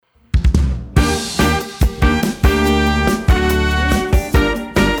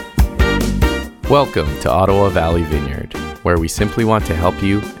Welcome to Ottawa Valley Vineyard, where we simply want to help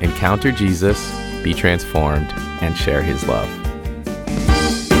you encounter Jesus, be transformed, and share his love.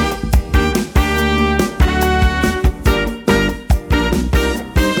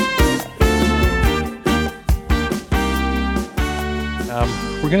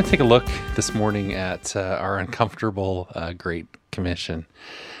 We're going to take a look this morning at our uncomfortable Great Commission.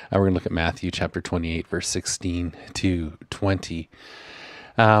 We're going to look at Matthew chapter 28, verse 16 to 20.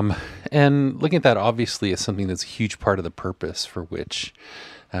 And looking at that, obviously, is something that's a huge part of the purpose for which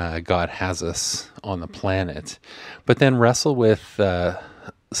God has us on the planet. But then wrestle with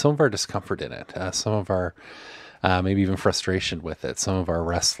some of our discomfort in it, some of our maybe even frustration with it, some of our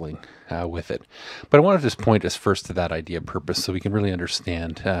wrestling with it. But I want to just point us first to that idea of purpose so we can really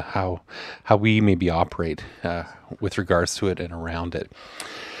understand how we maybe operate with regards to it and around it.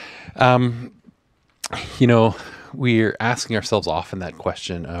 We're asking ourselves often that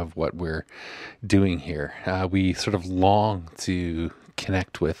question of what we're doing here. We sort of long to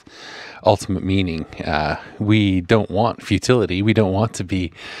connect with ultimate meaning. We don't want futility. We don't want to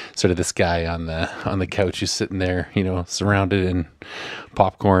be sort of this guy on the couch who's sitting there, surrounded in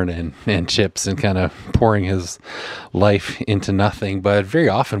popcorn and chips and kind of pouring his life into nothing. But very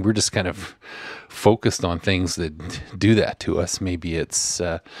often we're just kind of focused on things that do that to us. Maybe it's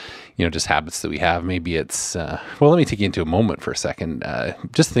just habits that we have. Maybe it's let me take you into a moment for a second.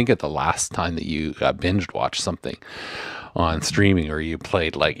 Just think of the last time that you binged watched something on streaming, or you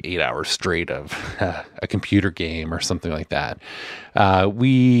played like 8 hours straight of a computer game or something like that.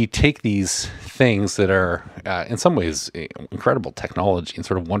 We take these things that are in some ways incredible technology and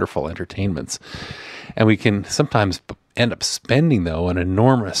sort of wonderful entertainments, and we can sometimes end up spending, though, an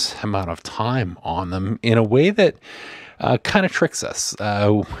enormous amount of time on them in a way that kind of tricks us.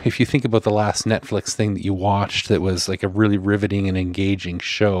 If you think about the last Netflix thing that you watched that was like a really riveting and engaging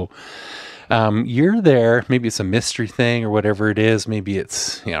show, you're there, maybe it's a mystery thing or whatever it is. Maybe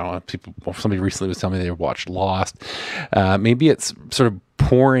it's, somebody recently was telling me they watched Lost. Maybe it's sort of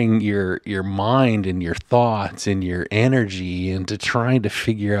pouring your mind and your thoughts and your energy into trying to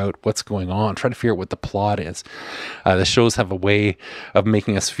figure out what's going on, try to figure out what the plot is. The shows have a way of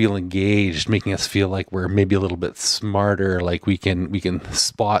making us feel engaged, making us feel like we're maybe a little bit smarter, like we can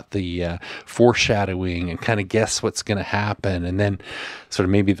spot the foreshadowing and kind of guess what's going to happen, and then sort of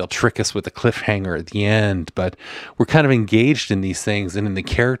maybe they'll trick us with a cliffhanger at the end. But we're kind of engaged in these things and in the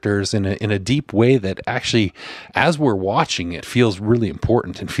characters in a deep way that actually, as we're watching it, feels really important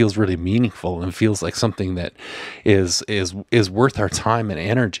and feels really meaningful and feels like something that is worth our time and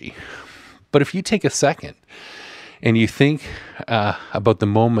energy. But if you take a second and you think about the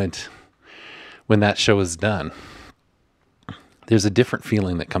moment when that show is done, there's a different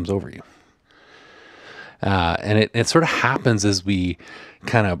feeling that comes over you. And it sort of happens as we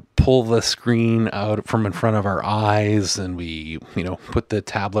kind of pull the screen out from in front of our eyes, and we, put the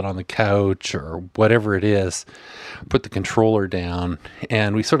tablet on the couch or whatever it is, put the controller down,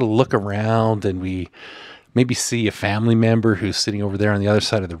 and we sort of look around and we maybe see a family member who's sitting over there on the other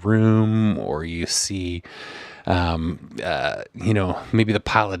side of the room, or you see maybe the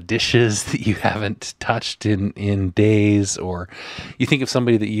pile of dishes that you haven't touched in days, or you think of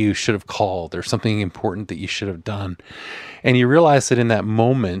somebody that you should have called or something important that you should have done. And you realize that in that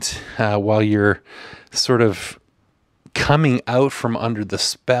moment, while you're sort of coming out from under the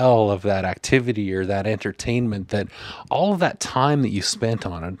spell of that activity or that entertainment, that all of that time that you spent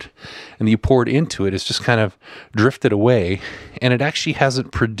on it and you poured into it is just kind of drifted away, and it actually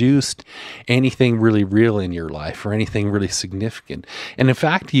hasn't produced anything really real in your life or anything really significant. And in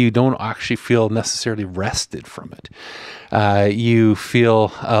fact, you don't actually feel necessarily rested from it. You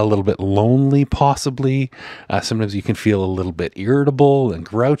feel a little bit lonely, possibly. Sometimes you can feel a little bit irritable and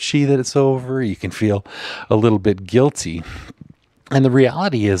grouchy that it's over. You can feel a little bit guilty. And the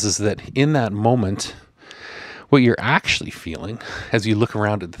reality is that in that moment, what you're actually feeling as you look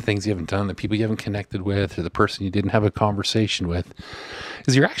around at the things you haven't done, the people you haven't connected with, or the person you didn't have a conversation with,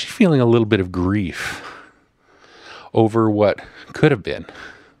 is you're actually feeling a little bit of grief over what could have been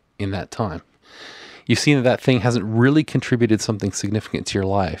in that time. You've seen that thing hasn't really contributed something significant to your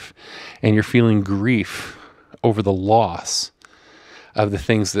life, and you're feeling grief over the loss of the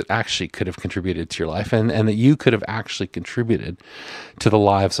things that actually could have contributed to your life, and that you could have actually contributed to the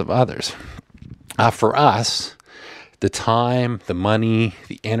lives of others. For us, the time, the money,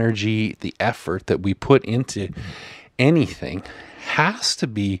 the energy, the effort that we put into anything has to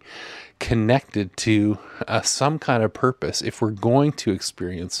be connected to some kind of purpose if we're going to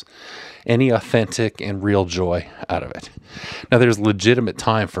experience any authentic and real joy out of it. Now, there's legitimate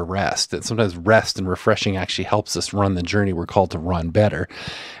time for rest, and sometimes rest and refreshing actually helps us run the journey we're called to run better.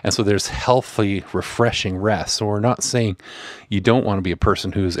 And so there's healthy, refreshing rest. So we're not saying you don't want to be a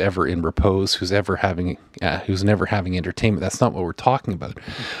person who's ever in repose, who's never having entertainment. That's not what we're talking about.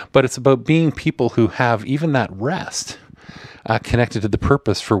 But it's about being people who have even that rest connected to the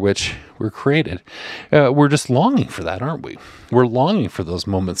purpose for which we're created. We're just longing for that, aren't we? We're longing for those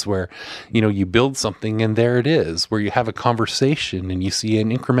moments where, you build something and there it is, where you have a conversation and you see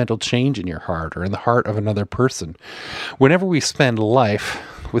an incremental change in your heart or in the heart of another person. Whenever we spend life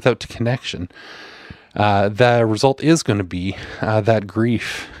without connection, the result is going to be that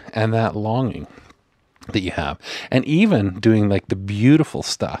grief and that longing that you have. And even doing like the beautiful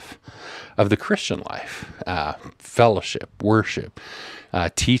stuff of the Christian life, fellowship, worship,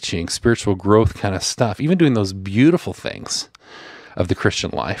 teaching, spiritual growth kind of stuff, even doing those beautiful things of the Christian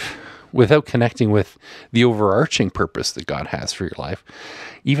life without connecting with the overarching purpose that God has for your life,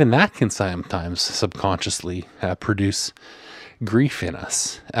 even that can sometimes subconsciously produce grief in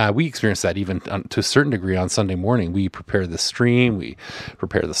us. We experience that even to a certain degree on Sunday morning. We prepare the stream, we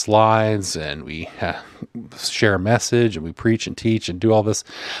prepare the slides, and we share a message, and we preach and teach and do all this.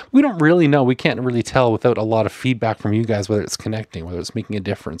 We don't really know. We can't really tell without a lot of feedback from you guys whether it's connecting, whether it's making a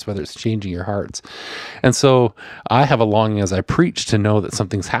difference, whether it's changing your hearts. And so I have a longing as I preach to know that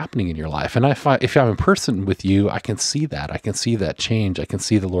something's happening in your life. And if I'm in person with you, I can see that. I can see that change. I can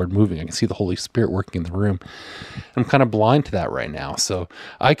see the Lord moving. I can see the Holy Spirit working in the room. I'm kind of blind to that right now. So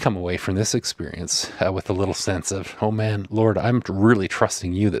I come away from this experience with a little sense of, oh man, Lord, I'm really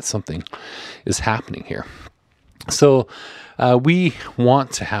trusting you that something is happening here. So we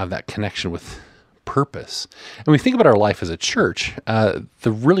want to have that connection with purpose. And when we think about our life as a church, the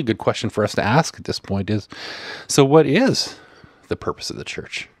really good question for us to ask at this point is, so what is the purpose of the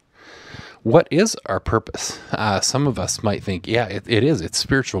church? What is our purpose? Some of us might think, yeah, it is. It's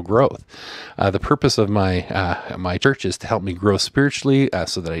spiritual growth. The purpose of my church is to help me grow spiritually,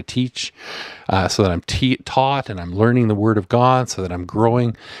 so that I teach, so that I'm taught and I'm learning the Word of God, so that I'm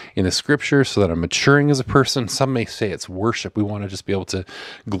growing in the Scripture, so that I'm maturing as a person. Some may say it's worship. We want to just be able to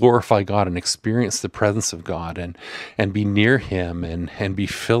glorify God and experience the presence of God and be near Him and be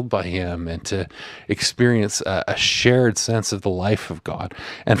filled by Him and to experience a shared sense of the life of God.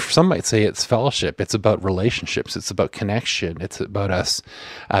 And some might say it's fellowship. It's about relationships. It's about connection. It's about us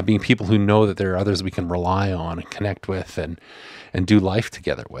being people who know that there are others we can rely on and connect with and do life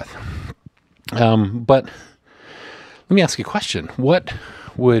together with. But let me ask you a question. What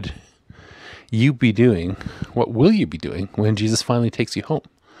would you be doing? What will you be doing when Jesus finally takes you home?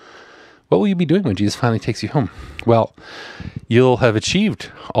 What will you be doing when Jesus finally takes you home? Well, you'll have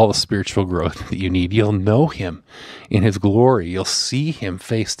achieved all the spiritual growth that you need. You'll know Him in His glory. You'll see Him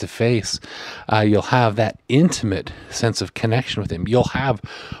face to face. You'll have that intimate sense of connection with Him. You'll have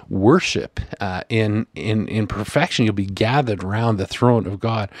worship in perfection. You'll be gathered around the throne of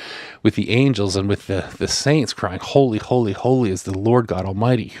God with the angels and with the saints crying, "Holy, holy, holy is the Lord God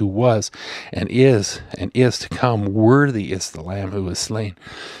Almighty, who was and is to come. Worthy is the Lamb who was slain."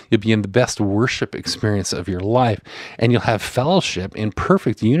 You'll be in the best worship experience of your life, and you'll have fellowship in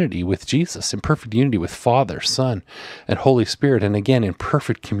perfect unity with Jesus, in perfect unity with Father, Son, and Holy Spirit, and again in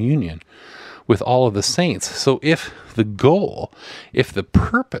perfect communion with all of the saints. So if the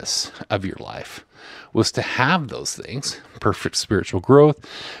purpose of your life was to have those things, perfect spiritual growth,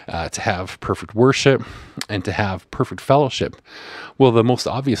 to have perfect worship, and to have perfect fellowship, well, the most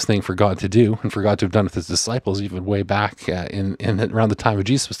obvious thing for God to do, and for God to have done with His disciples even way back in around the time of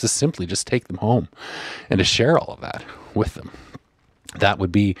Jesus, was to simply just take them home and to share all of that with them. That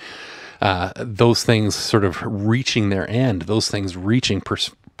would be those things sort of reaching their end, those things reaching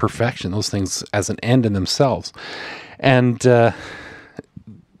perfection, those things as an end in themselves. And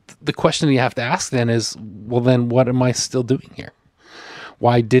the question you have to ask then is, well, then what am I still doing here?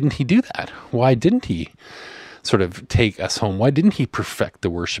 Why didn't He do that? Why didn't He sort of take us home? Why didn't He perfect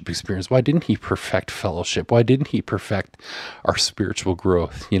the worship experience? Why didn't He perfect fellowship? Why didn't He perfect our spiritual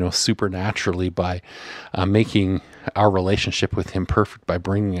growth, supernaturally by making our relationship with Him perfect, by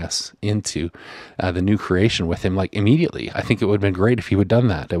bringing us into the new creation with Him, like immediately? I think it would have been great if He would have done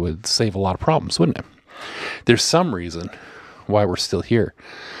that. It would save a lot of problems, wouldn't it? There's some reason why we're still here,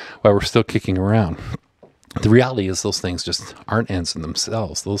 why we're still kicking around. The reality is those things just aren't ends in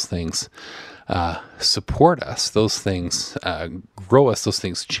themselves. Those things support us. Those things grow us. Those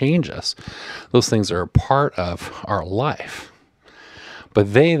things change us. Those things are a part of our life.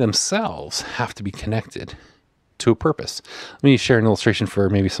 But they themselves have to be connected to a purpose. Let me share an illustration for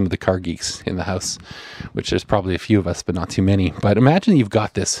maybe some of the car geeks in the house, which there's probably a few of us, but not too many. But imagine you've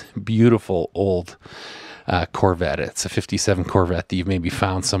got this beautiful old Corvette. It's a 57 Corvette that you've maybe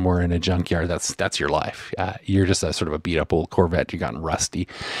found somewhere in a junkyard. That's your life. You're just a sort of a beat up old Corvette. You've gotten rusty,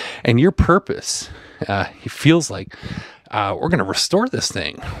 and your purpose, it feels like, we're going to restore this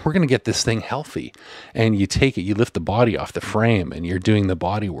thing. We're going to get this thing healthy. And you take it, you lift the body off the frame, and you're doing the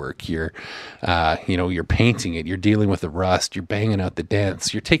body work. You're painting it. You're dealing with the rust. You're banging out the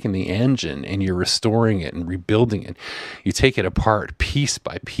dents. You're taking the engine and you're restoring it and rebuilding it. You take it apart piece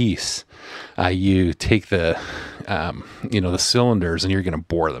by piece. You take the cylinders and you're going to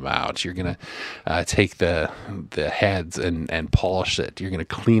bore them out. You're going to take the heads and polish it. You're going to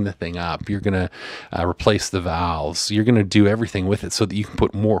clean the thing up. You're going to replace the valves. You're going to do everything with it so that you can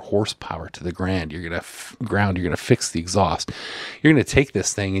put more horsepower to the ground. You're going to fix the exhaust. You're going to take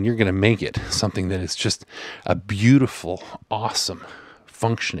this thing and you're going to make it something that is just a beautiful, awesome,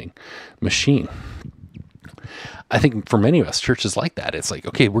 functioning machine. I think for many of us, church is like that. It's like,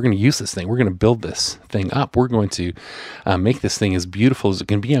 okay, we're going to use this thing. We're going to build this thing up. We're going to make this thing as beautiful as it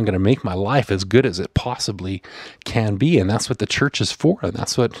can be. I'm going to make my life as good as it possibly can be. And that's what the church is for. And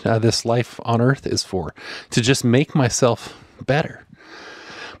that's what this life on earth is for, to just make myself better.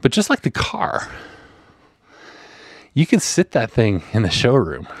 But just like the car, you can sit that thing in the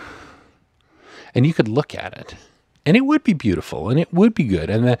showroom and you could look at it. And it would be beautiful and it would be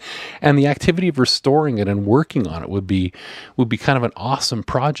good. And the activity of restoring it and working on it would be kind of an awesome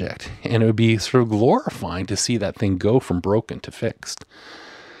project. And it would be sort of glorifying to see that thing go from broken to fixed.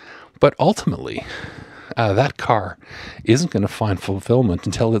 But ultimately, that car isn't going to find fulfillment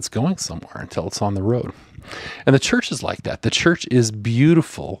until it's going somewhere, until it's on the road. And the church is like that. The church is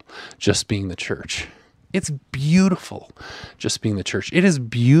beautiful just being the church. It's beautiful just being the church. It is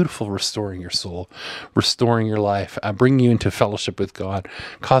beautiful restoring your soul, restoring your life, bringing you into fellowship with God,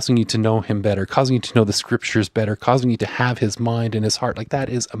 causing you to know him better, causing you to know the scriptures better, causing you to have his mind and his heart. Like, that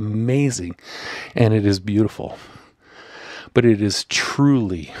is amazing and it is beautiful. But it is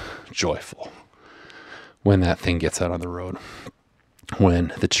truly joyful when that thing gets out on the road,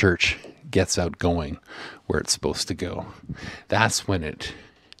 when the church gets out going where it's supposed to go. That's when it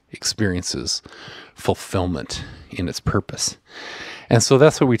experiences fulfillment in its purpose. And so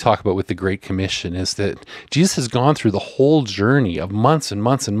that's what we talk about with the Great Commission, is that Jesus has gone through the whole journey of months and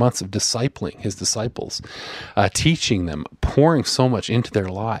months and months of discipling his disciples, teaching them, pouring so much into their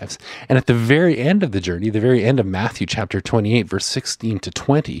lives. And at the very end of the journey, the very end of Matthew chapter 28, verse 16 to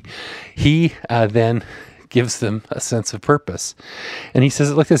 20, he then gives them a sense of purpose. And he says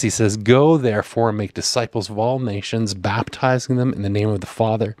it like this. He says, "Go therefore and make disciples of all nations, baptizing them in the name of the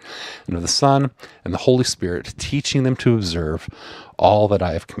Father and of the Son and the Holy Spirit, teaching them to observe all that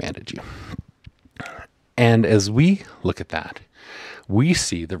I have commanded you." And as we look at that, we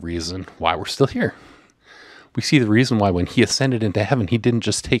see the reason why we're still here. We see the reason why when he ascended into heaven, he didn't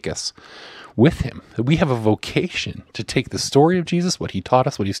just take us with him. That we have a vocation to take the story of Jesus, what he taught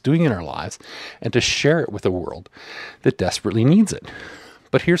us, what he's doing in our lives, and to share it with a world that desperately needs it.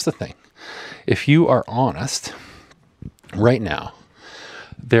 But here's the thing. If you are honest, right now,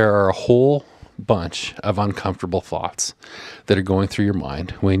 there are a whole bunch of uncomfortable thoughts that are going through your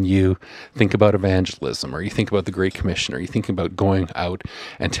mind when you think about evangelism, or you think about the Great Commission, or you think about going out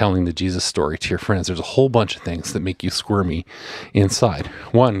and telling the Jesus story to your friends. There's a whole bunch of things that make you squirmy inside.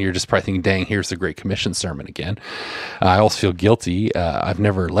 One, you're just probably thinking, dang, here's the Great Commission sermon again. I also feel guilty. I've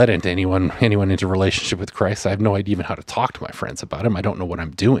never led into anyone into relationship with Christ. I have no idea even how to talk to my friends about him. I don't know what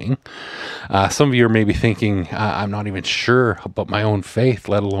I'm doing. Some of you are maybe thinking, I'm not even sure about my own faith,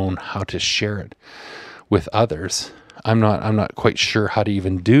 let alone how to share it with others. I'm not quite sure how to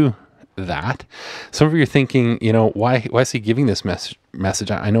even do that. Some of you are thinking, why is he giving this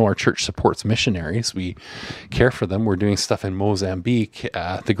message? I know our church supports missionaries. We care for them. We're doing stuff in Mozambique.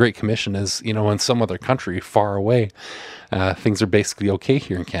 The Great Commission is, in some other country far away. Things are basically okay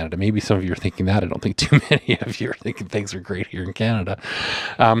here in Canada. Maybe some of you are thinking that. I don't think too many of you are thinking things are great here in Canada.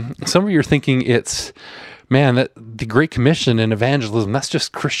 Some of you are thinking that the Great Commission and evangelism, that's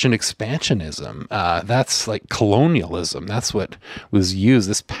just Christian expansionism. That's like colonialism. That's what was used.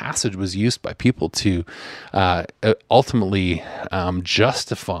 This passage was used by people to ultimately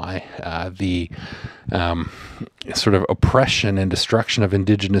justify the sort of oppression and destruction of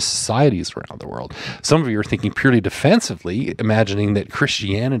indigenous societies around the world. Some of you are thinking purely defensively, imagining that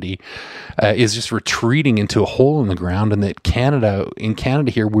Christianity is just retreating into a hole in the ground, and that in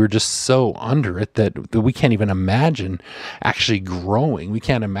Canada here, we're just so under it that we can't even imagine actually growing. We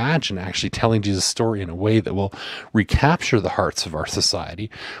can't imagine actually telling Jesus' story in a way that will recapture the hearts of our society.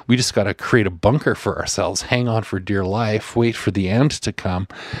 We just got to create a bunker for ourselves, hang on for dear life, wait for the end to come,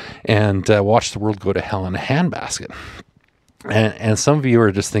 and watch the world go to hell in a handbasket. And some of you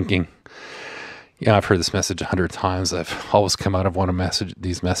are just thinking, yeah, I've heard this message 100 times. I've always come out of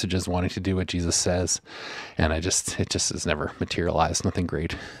these messages wanting to do what Jesus says, and it just has never materialized. Nothing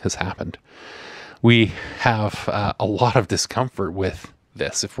great has happened. We have a lot of discomfort with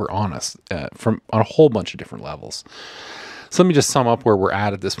this, if we're honest, from on a whole bunch of different levels. So let me just sum up where we're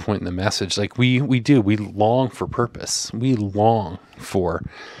at this point in the message. Like we long for purpose. We long for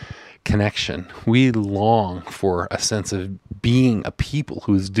connection. We long for a sense of being a people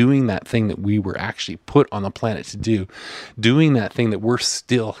who is doing that thing that we were actually put on the planet to do, doing that thing that we're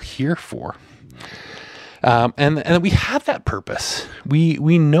still here for. And we have that purpose.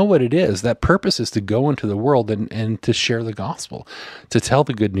 We know what it is. That purpose is to go into the world and to share the gospel, to tell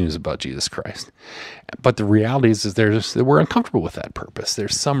the good news about Jesus Christ. But the reality is that we're uncomfortable with that purpose.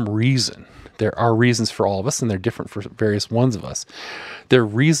 There's some reason. There are reasons for all of us, and they're different for various ones of us. There are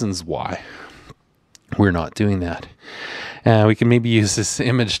reasons why we're not doing that. We can maybe use this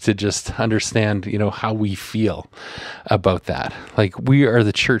image to just understand, how we feel about that. Like, we are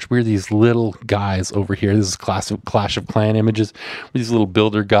the church. We're these little guys over here. This is Clash of Clan images. We're these little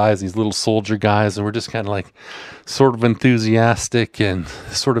builder guys, these little soldier guys, and we're just kind of like sort of enthusiastic and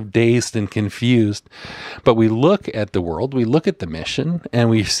sort of dazed and confused. But we look at the world, we look at the mission, and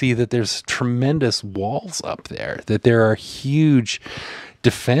we see that there's tremendous walls up there, that there are huge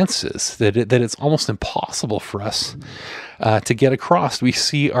defenses, that it's almost impossible for us to get across. We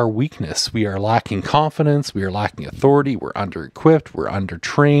see our weakness. We are lacking confidence. We are lacking authority. We're under-equipped. We're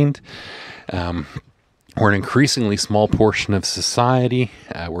under-trained. We're an increasingly small portion of society.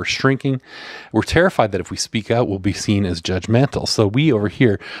 We're shrinking. We're terrified that if we speak out, we'll be seen as judgmental. So we over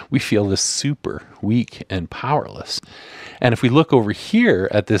here, we feel this super weak and powerless. And if we look over here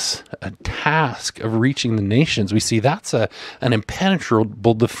at this task of reaching the nations, we see that's an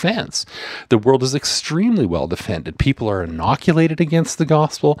impenetrable defense. The world is extremely well defended. People are inoculated against the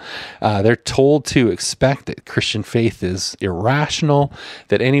gospel. They're told to expect that Christian faith is irrational,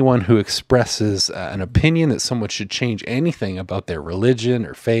 that anyone who expresses an opinion that someone should change anything about their religion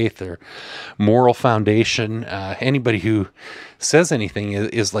or faith or moral foundation, anybody who says anything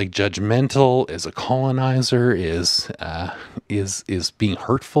is like judgmental, is a colonizer, is being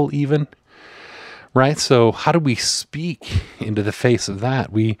hurtful even, right? So how do we speak into the face of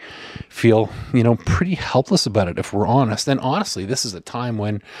that? We feel, pretty helpless about it, if we're honest. And honestly, this is a time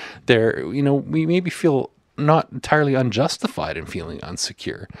when we maybe feel not entirely unjustified in feeling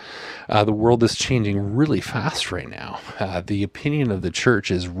unsecure. The world is changing really fast right now. The opinion of the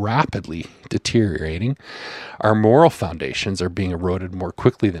church is rapidly deteriorating. Our moral foundations are being eroded more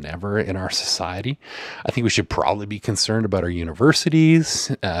quickly than ever in our society. I think we should probably be concerned about our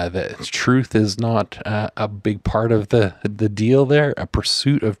universities, that truth is not a big part of the deal there, a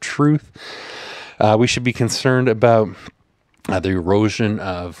pursuit of truth. We should be concerned about the erosion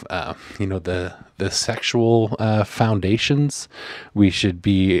of, the sexual foundations. We should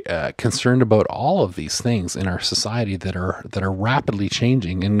be concerned about all of these things in our society that are rapidly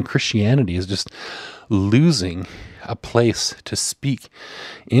changing, and Christianity is just losing a place to speak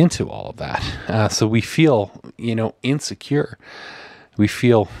into all of that. So we feel, insecure. We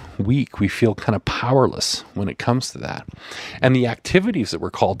feel weak. We feel kind of powerless when it comes to that. And the activities that we're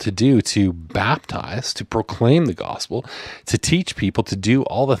called to do, to baptize, to proclaim the gospel, to teach people to do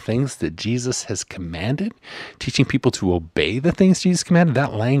all the things that Jesus has commanded, teaching people to obey the things Jesus commanded,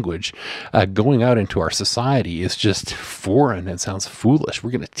 that language going out into our society is just foreign and sounds foolish.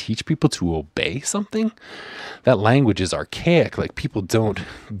 We're going to teach people to obey something? That language is archaic. Like, people don't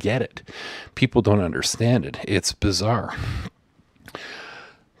get it. People don't understand it. It's bizarre.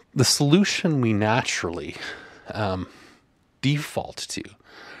 The solution we naturally default to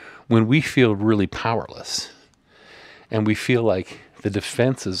when we feel really powerless and we feel like the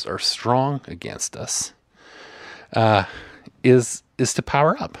defenses are strong against us is to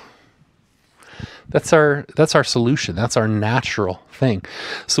power up. That's our solution. That's our natural thing.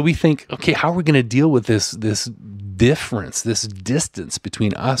 So we think, okay, how are we going to deal with this difference, this distance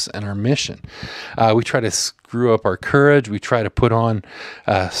between us and our mission. We try to screw up our courage. We try to put on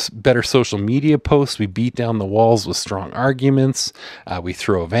better social media posts. We beat down the walls with strong arguments. We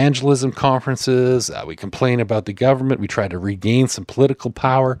throw evangelism conferences. We complain about the government. We try to regain some political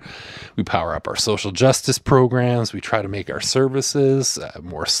power. We power up our social justice programs. We try to make our services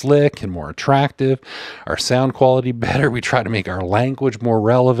more slick and more attractive, our sound quality better. We try to make our language more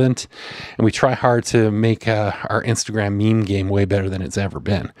relevant, and we try hard to make our Instagram meme game way better than it's ever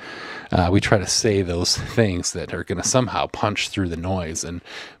been. We try to say those things that are going to somehow punch through the noise and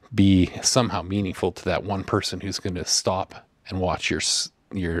be somehow meaningful to that one person who's going to stop and watch your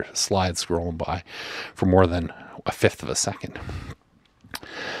slides scrolling by for more than a fifth of a second.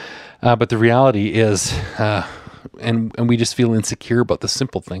 But the reality is, and we just feel insecure about the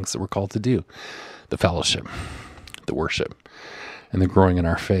simple things that we're called to do: the fellowship, the worship, and the growing in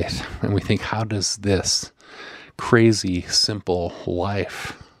our faith. And we think, how does this crazy, simple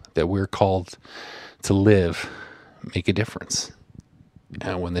life that we're called to live make a difference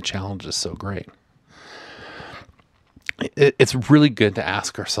when the challenge is so great? It's really good to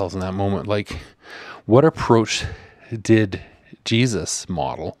ask ourselves in that moment, like, what approach did Jesus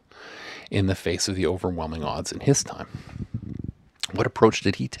model in the face of the overwhelming odds in his time? What approach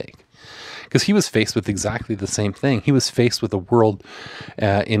did he take? Because he was faced with exactly the same thing. He was faced with a world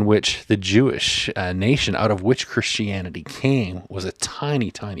in which the Jewish nation, out of which Christianity came, was a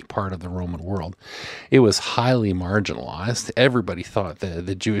tiny, tiny part of the Roman world. It was highly marginalized. Everybody thought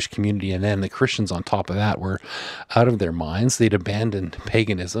the Jewish community, and then the Christians on top of that, were out of their minds. They'd abandoned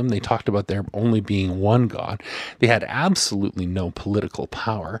paganism. They talked about there only being one God. They had absolutely no political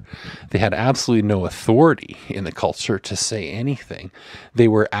power. They had absolutely no authority in the culture to say anything. They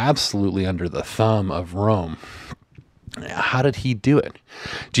were absolutely under the thumb of Rome. How did he do it?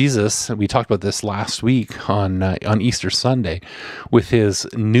 Jesus, we talked about this last week on Easter Sunday, with his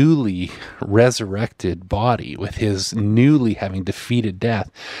newly resurrected body, with his newly having defeated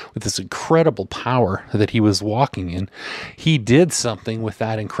death, with this incredible power that he was walking in. He did something with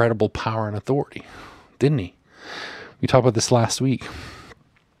that incredible power and authority, didn't he? We talked about this last week.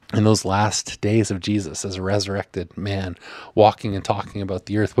 In those last days of Jesus as a resurrected man walking and talking about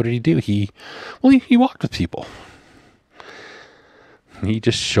the earth, what did he do? He walked with people. He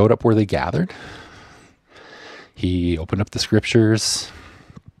just showed up where they gathered. He opened up the scriptures.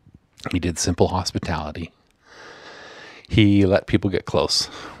 He did simple hospitality. He let people get close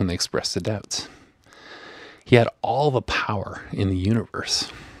when they expressed their doubts. He had all the power in the universe,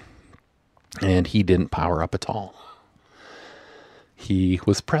 and he didn't power up at all. He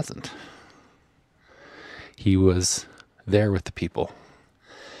was present. He was there with the people,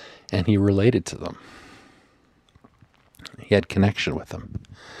 and he related to them. He had connection with them.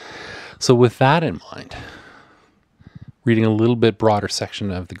 So with that in mind, reading a little bit broader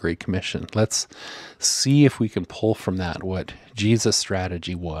section of the Great Commission, let's see if we can pull from that what Jesus'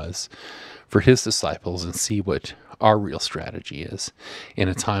 strategy was for his disciples, and see what our real strategy is in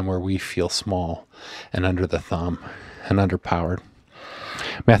a time where we feel small and under the thumb and underpowered.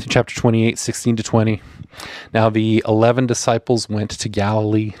 Matthew chapter 28, 16 to 20. Now the 11 disciples went to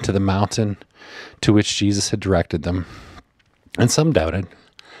Galilee, to the mountain to which Jesus had directed them. And some doubted.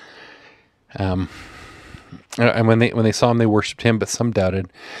 And when they saw him, they worshipped him, but some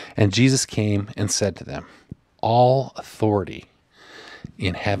doubted. And Jesus came and said to them, "All authority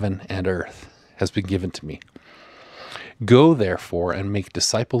in heaven and earth has been given to me. Go, therefore, and make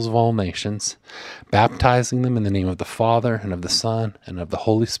disciples of all nations, baptizing them in the name of the Father and of the Son and of the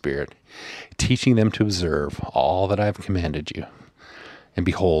Holy Spirit, teaching them to observe all that I have commanded you. And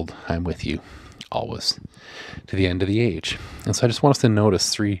behold, I am with you always to the end of the age." And so I just want us to notice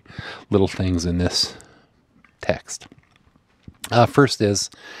three little things in this text. First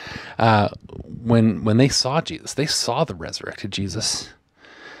is, when they saw Jesus, they saw the resurrected Jesus.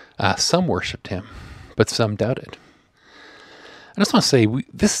 Some worshipped him, but some doubted. I just want to say,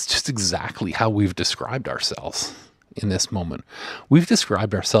 this is just exactly how we've described ourselves in this moment. We've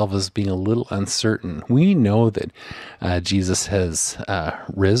described ourselves as being a little uncertain. We know that Jesus has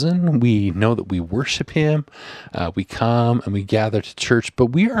risen. We know that we worship him. We come and we gather to church, but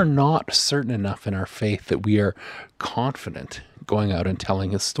we are not certain enough in our faith that we are confident going out and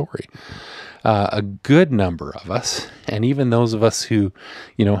telling his story. A good number of us, and even those of us who,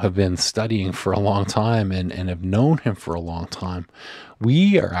 have been studying for a long time and have known him for a long time,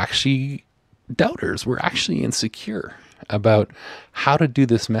 we are actually doubters. We're actually insecure about how to do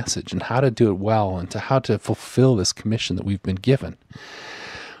this message and how to do it well and how to fulfill this commission that we've been given.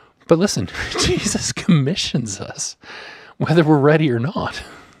 But listen, Jesus commissions us whether we're ready or not.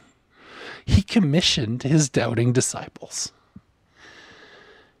 he commissioned his doubting disciples.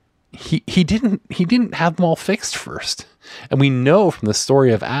 He didn't have them all fixed first. And we know from the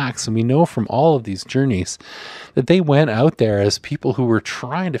story of Acts, and we know from all of these journeys, that they went out there as people who were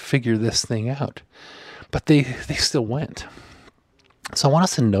trying to figure this thing out. But they still went. So I want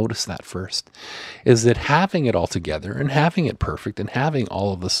us to notice that first, is that having it all together and having it perfect and having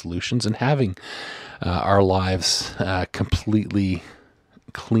all of the solutions and having our lives completely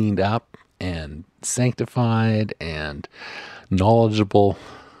cleaned up and sanctified and knowledgeable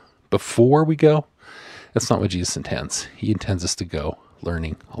before we go, that's not what Jesus intends. He intends us to go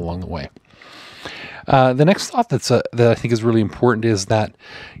learning along the way. The next thought that I think is really important is that,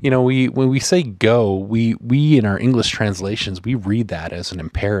 when we say go, we in our English translations, we read that as an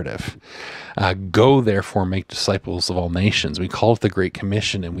imperative. Go, therefore, make disciples of all nations. We call it the Great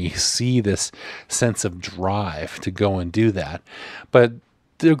Commission, and we see this sense of drive to go and do that. But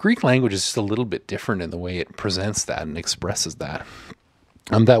the Greek language is just a little bit different in the way it presents that and expresses that.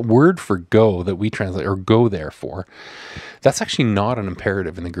 That word for go that we translate, or go therefore, that's actually not an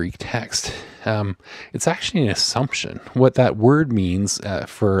imperative in the Greek text. It's actually an assumption. What that word means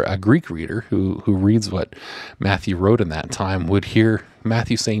for a Greek reader who reads what Matthew wrote in that time would hear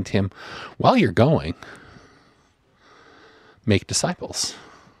Matthew saying to him, while you're going, make disciples.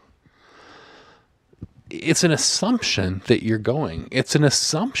 It's an assumption that you're going. It's an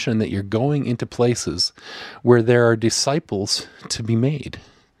assumption that you're going into places where there are disciples to be made.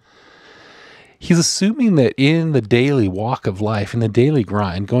 He's assuming that in the daily walk of life, in the daily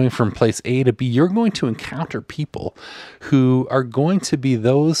grind, going from place A to B, you're going to encounter people who are going to be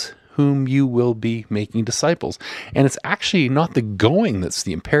those whom you will be making disciples. And it's actually not the going that's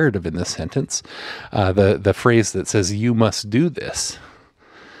the imperative in this sentence, the phrase that says, you must do this.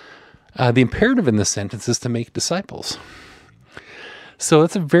 The imperative in this sentence is to make disciples. So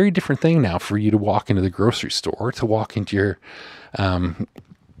it's a very different thing now for you to walk into the grocery store, to walk into your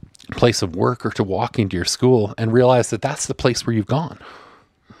place of work, or to walk into your school and realize that that's the place where you've gone.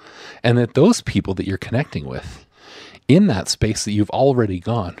 And that those people that you're connecting with in that space that you've already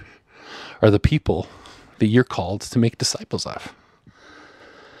gone are the people that you're called to make disciples of.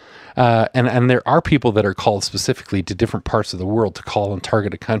 And there are people that are called specifically to different parts of the world to call and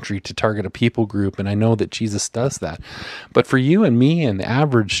target a country, to target a people group. And I know that Jesus does that. But for you and me and the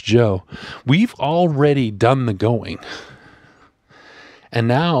average Joe, we've already done the going. And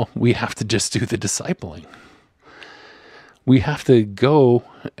now we have to just do the discipling. We have to go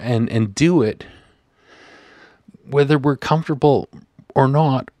and do it, whether we're comfortable or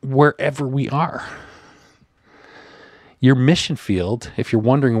not, wherever we are. Your mission field, if you're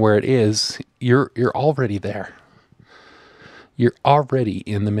wondering where it is, you're already there. You're already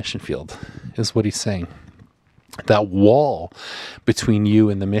in the mission field, is what he's saying. That wall between you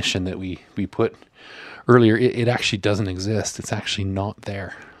and the mission that we put earlier, it actually doesn't exist. It's actually not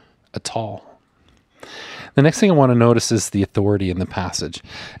there at all. The next thing I want to notice is the authority in the passage.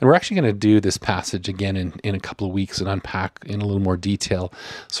 And we're actually going to do this passage again in a couple of weeks and unpack in a little more detail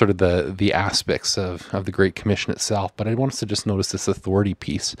sort of the aspects of the Great Commission itself. But I want us to just notice this authority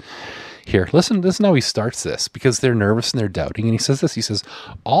piece here. Listen how he starts this, because they're nervous and they're doubting. And he says this, he says,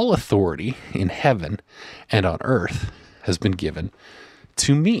 all authority in heaven and on earth has been given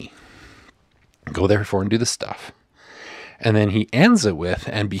to me. Go therefore and do the stuff. And then he ends it with,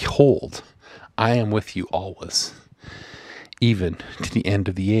 and behold, I am with you always, even to the end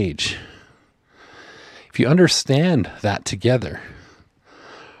of the age. If you understand that together,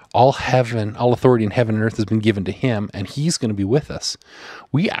 all authority in heaven and earth has been given to him, and he's going to be with us.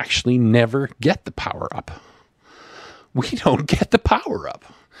 We actually never get the power up. We don't get the power up.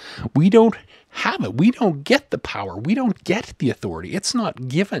 We don't have it. We don't get the power. We don't get the authority. It's not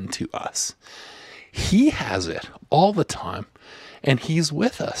given to us. He has it all the time, and he's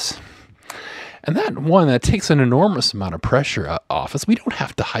with us. And that takes an enormous amount of pressure off us. We don't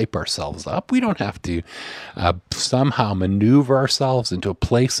have to hype ourselves up. We don't have to somehow maneuver ourselves into a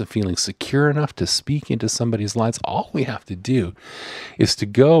place of feeling secure enough to speak into somebody's lives. All we have to do is to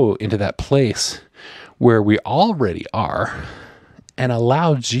go into that place where we already are and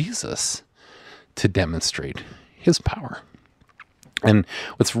allow Jesus to demonstrate his power. And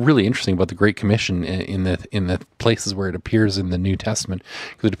what's really interesting about the Great Commission in the places where it appears in the New Testament,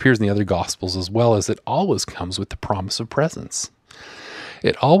 because it appears in the other Gospels as well, is it always comes with the promise of presence.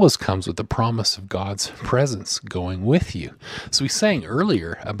 It always comes with the promise of God's presence going with you. So we sang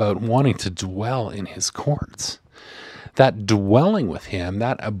earlier about wanting to dwell in his courts. That dwelling with him,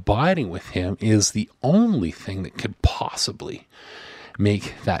 that abiding with him, is the only thing that could possibly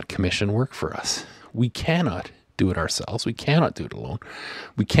make that commission work for us. We cannot do it ourselves. We cannot do it alone.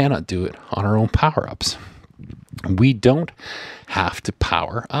 We cannot do it on our own power-ups. We don't have to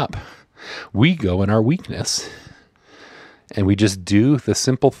power up. We go in our weakness and we just do the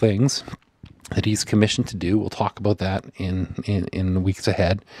simple things that he's commissioned to do. We'll talk about that in the weeks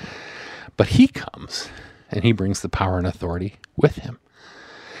ahead. But he comes and he brings the power and authority with him.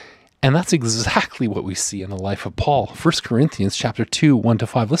 And that's exactly what we see in the life of Paul. 1 Corinthians chapter 2,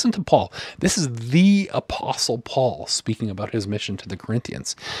 1-5. Listen to Paul. This is the Apostle Paul speaking about his mission to the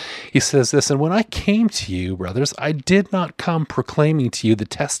Corinthians. He says this, "And when I came to you, brothers, I did not come proclaiming to you the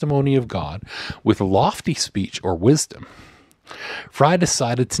testimony of God with lofty speech or wisdom. For I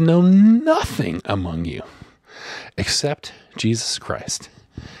decided to know nothing among you except Jesus Christ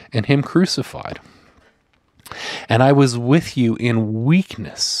and him crucified. And I was with you in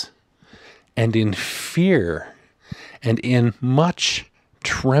weakness and in fear and in much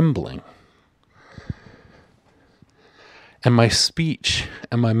trembling. And my speech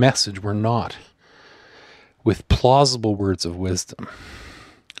and my message were not with plausible words of wisdom,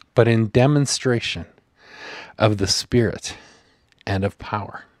 but in demonstration of the Spirit and of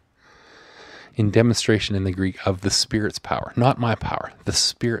power." In demonstration in the Greek of the Spirit's power, not my power, the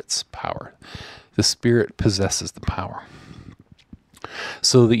Spirit's power. The Spirit possesses the power.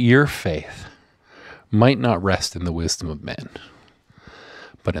 So that your faith might not rest in the wisdom of men,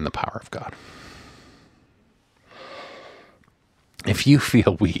 but in the power of God. If you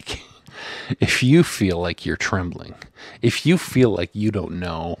feel weak, if you feel like you're trembling, if you feel like you don't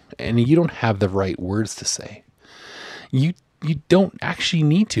know and you don't have the right words to say, you don't actually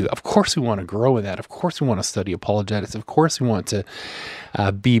need to. Of course we want to grow in that. Of course we want to study apologetics. Of course we want to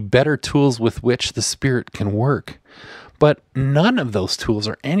be better tools with which the Spirit can work. But none of those tools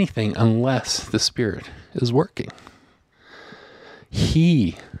are anything unless the Spirit is working.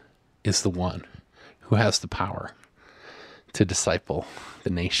 He is the one who has the power to disciple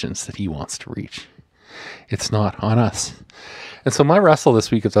the nations that he wants to reach. It's not on us. And so my wrestle this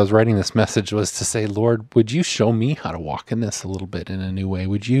week as I was writing this message was to say, Lord, would you show me how to walk in this a little bit in a new way?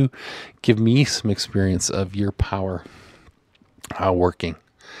 Would you give me some experience of your power working?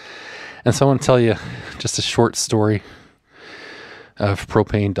 And so I want to tell you just a short story of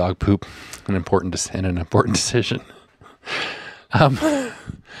propane dog poop, an important decision.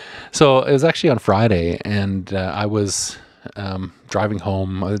 So it was actually on Friday, and I was driving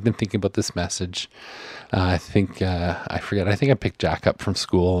home. I've been thinking about this message. I think I picked Jack up from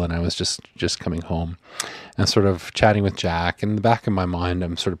school, and I was just coming home and sort of chatting with Jack. And in the back of my mind,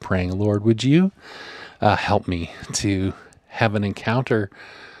 I'm sort of praying, Lord, would you help me to have an encounter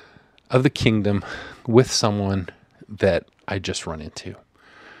of the kingdom with someone that I just run into,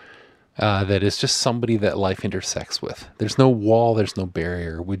 that is just somebody that life intersects with. There's no wall, there's no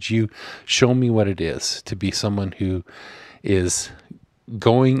barrier. Would you show me what it is to be someone who is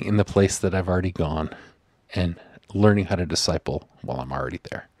going in the place that I've already gone and learning how to disciple while I'm already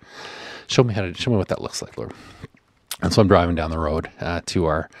there? Show me what that looks like, Lord. And so I'm driving down the road to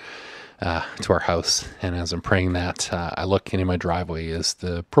our house, and as I'm praying that, I look, and in my driveway is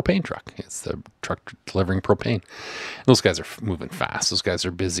the propane truck. It's the truck delivering propane. And those guys are moving fast. Those guys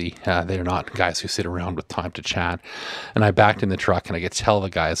are busy. They're not guys who sit around with time to chat. And I backed in the truck, and I could tell the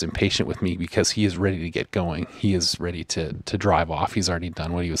guy is impatient with me because he is ready to get going. He is ready to drive off. He's already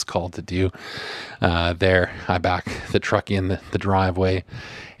done what he was called to do. There, I back the truck in the driveway,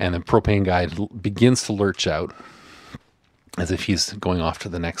 and the propane guy begins to lurch out as if he's going off to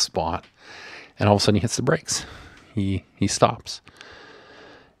the next spot. And all of a sudden he hits the brakes. He stops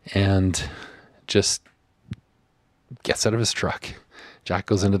and just gets out of his truck. Jack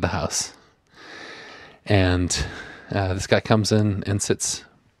goes into the house, and this guy comes in and sits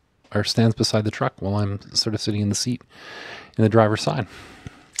or stands beside the truck while I'm sort of sitting in the seat in the driver's side.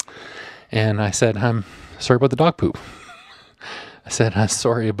 And I said, I'm sorry about the dog poop. I said, I'm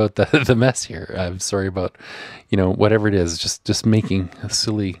sorry about the mess here. I'm sorry about, whatever it is, just making a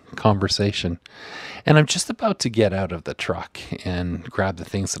silly conversation. And I'm just about to get out of the truck and grab the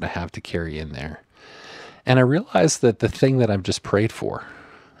things that I have to carry in there. And I realized that the thing that I've just prayed for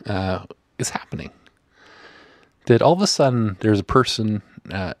is happening. That all of a sudden there's a person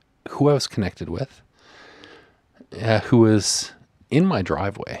who I was connected with, who was in my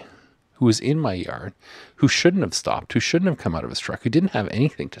driveway, who was in my yard, who shouldn't have stopped, who shouldn't have come out of his truck, who didn't have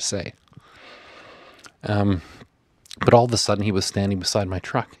anything to say. But all of a sudden he was standing beside my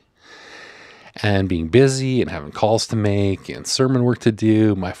truck and being busy and having calls to make and sermon work to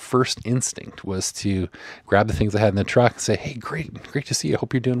do. My first instinct was to grab the things I had in the truck and say, hey, great to see you. I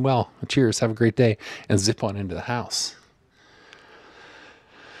hope you're doing well. Cheers. Have a great day. And zip on into the house.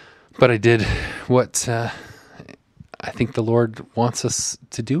 But I did what I think the Lord wants us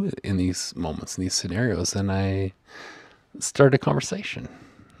to do it in these moments, in these scenarios. And I started a conversation.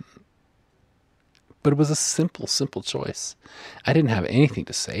 But it was a simple choice. I didn't have anything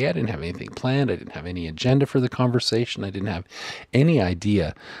to say. I didn't have anything planned. I didn't have any agenda for the conversation. I didn't have any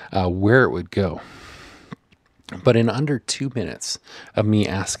idea where it would go. But in under 2 minutes of me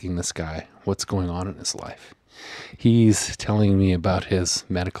asking this guy what's going on in his life, he's telling me about his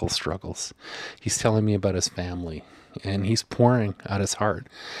medical struggles. He's telling me about his family, and he's pouring out his heart.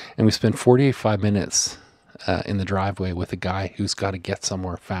 And we spent 45 minutes in the driveway with a guy who's got to get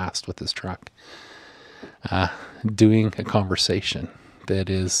somewhere fast with his truck, doing a conversation that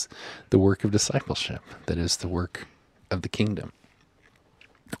is the work of discipleship, that is the work of the kingdom.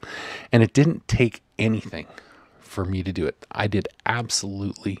 And it didn't take anything for me to do it. I did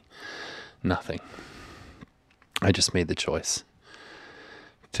absolutely nothing. I just made the choice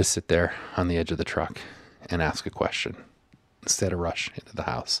to sit there on the edge of the truck and ask a question instead of rush into the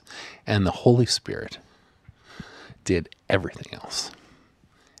house. And the Holy Spirit did everything else.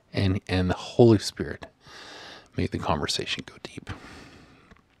 And the Holy Spirit made the conversation go deep.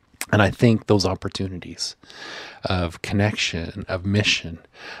 And I think those opportunities of connection, of mission,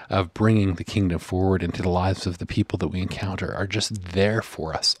 of bringing the kingdom forward into the lives of the people that we encounter are just there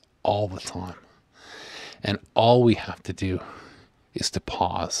for us all the time. And all we have to do is to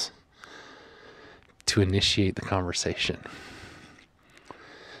pause, to initiate the conversation.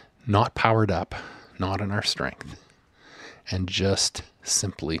 Not powered up, not in our strength, and just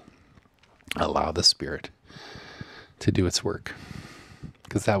simply allow the Spirit to do its work.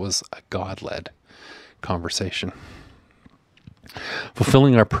 Because that was a God-led conversation.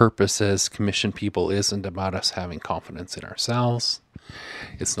 Fulfilling our purpose as commissioned people isn't about us having confidence in ourselves.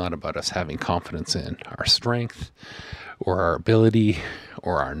 It's not about us having confidence in our strength or our ability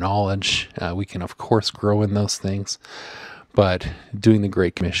or our knowledge. We can, of course, grow in those things. But doing the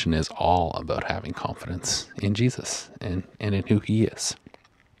Great Commission is all about having confidence in Jesus and in who he is.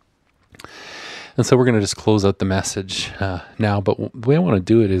 And so we're going to just close out the message now. But the way I want to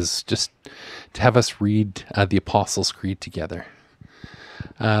do it is just to have us read the Apostles' Creed together.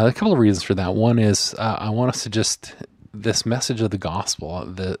 A couple of reasons for that. One is I want us to just, this message of the gospel,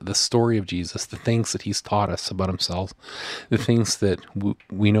 the story of Jesus, the things that he's taught us about himself, the things that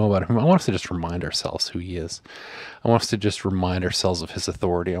we know about him. I want us to just remind ourselves who he is. I want us to just remind ourselves of his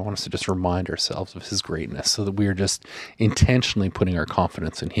authority. I want us to just remind ourselves of his greatness so that we are just intentionally putting our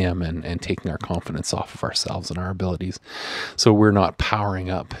confidence in him and taking our confidence off of ourselves and our abilities. So we're not powering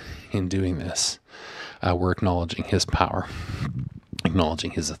up in doing this. We're acknowledging his power,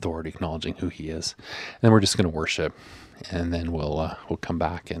 acknowledging his authority, acknowledging who he is. And then we're just going to worship, and then we'll come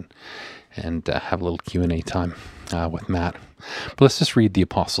back and have a little Q&A time with Matt. But let's just read the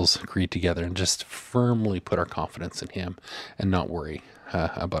Apostles' Creed together and just firmly put our confidence in him and not worry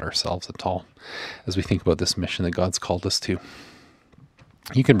about ourselves at all as we think about this mission that God's called us to.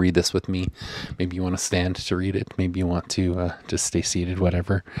 You can read this with me. Maybe you want to stand to read it. Maybe you want to just stay seated,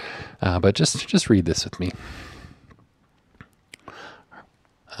 whatever. But just read this with me.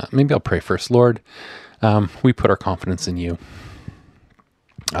 Maybe I'll pray first. Lord, we put our confidence in you.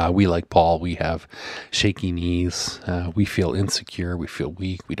 We, like Paul, we have shaky knees. We feel insecure. We feel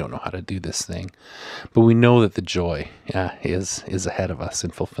weak. We don't know how to do this thing. But we know that the joy is ahead of us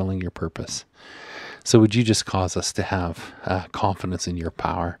in fulfilling your purpose. So would you just cause us to have confidence in your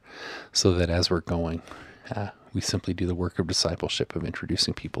power so that as we're going, we simply do the work of discipleship, of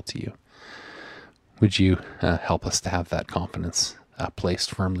introducing people to you. Would you help us to have that confidence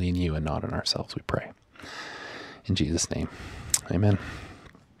placed firmly in you and not in ourselves, we pray. In Jesus' name, amen.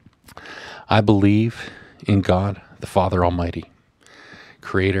 I believe in God, the Father Almighty,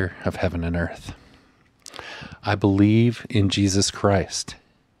 creator of heaven and earth. I believe in Jesus Christ,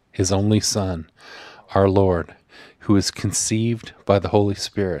 his only Son, our Lord, who was conceived by the Holy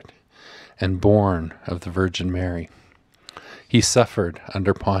Spirit and born of the Virgin Mary. He suffered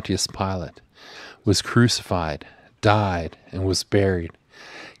under Pontius Pilate, was crucified, died, and was buried.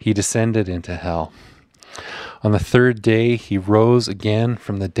 He descended into hell. On the third day, he rose again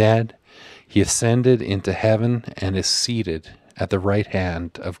from the dead. He ascended into heaven and is seated at the right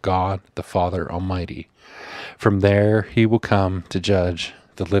hand of God, the Father Almighty. From there, he will come to judge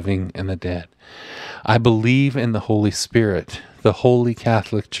the living and the dead. I believe in the Holy Spirit, the Holy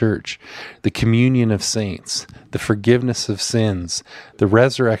Catholic Church, the communion of saints, the forgiveness of sins, the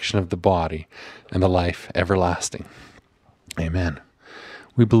resurrection of the body, and the life everlasting. Amen.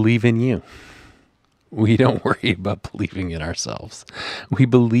 We believe in you. We don't worry about believing in ourselves. We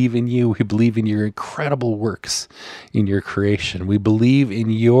believe in you. We believe in your incredible works in your creation. We believe in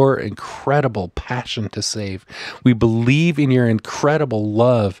your incredible passion to save. We believe in your incredible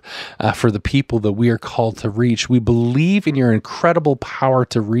love for the people that we are called to reach. We believe in your incredible power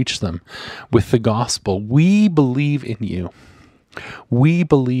to reach them with the gospel. We believe in you. We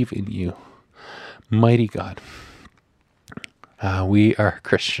believe in you. Mighty God. We are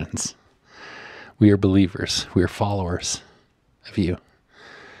Christians. We are believers. We are followers of you.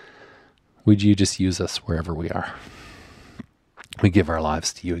 Would you just use us wherever we are? We give our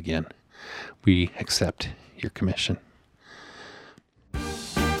lives to you again. We accept your commission.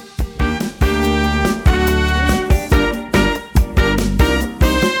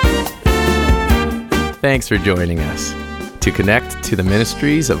 Thanks for joining us. To connect to the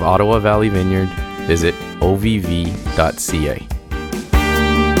ministries of Ottawa Valley Vineyard, visit ovv.ca.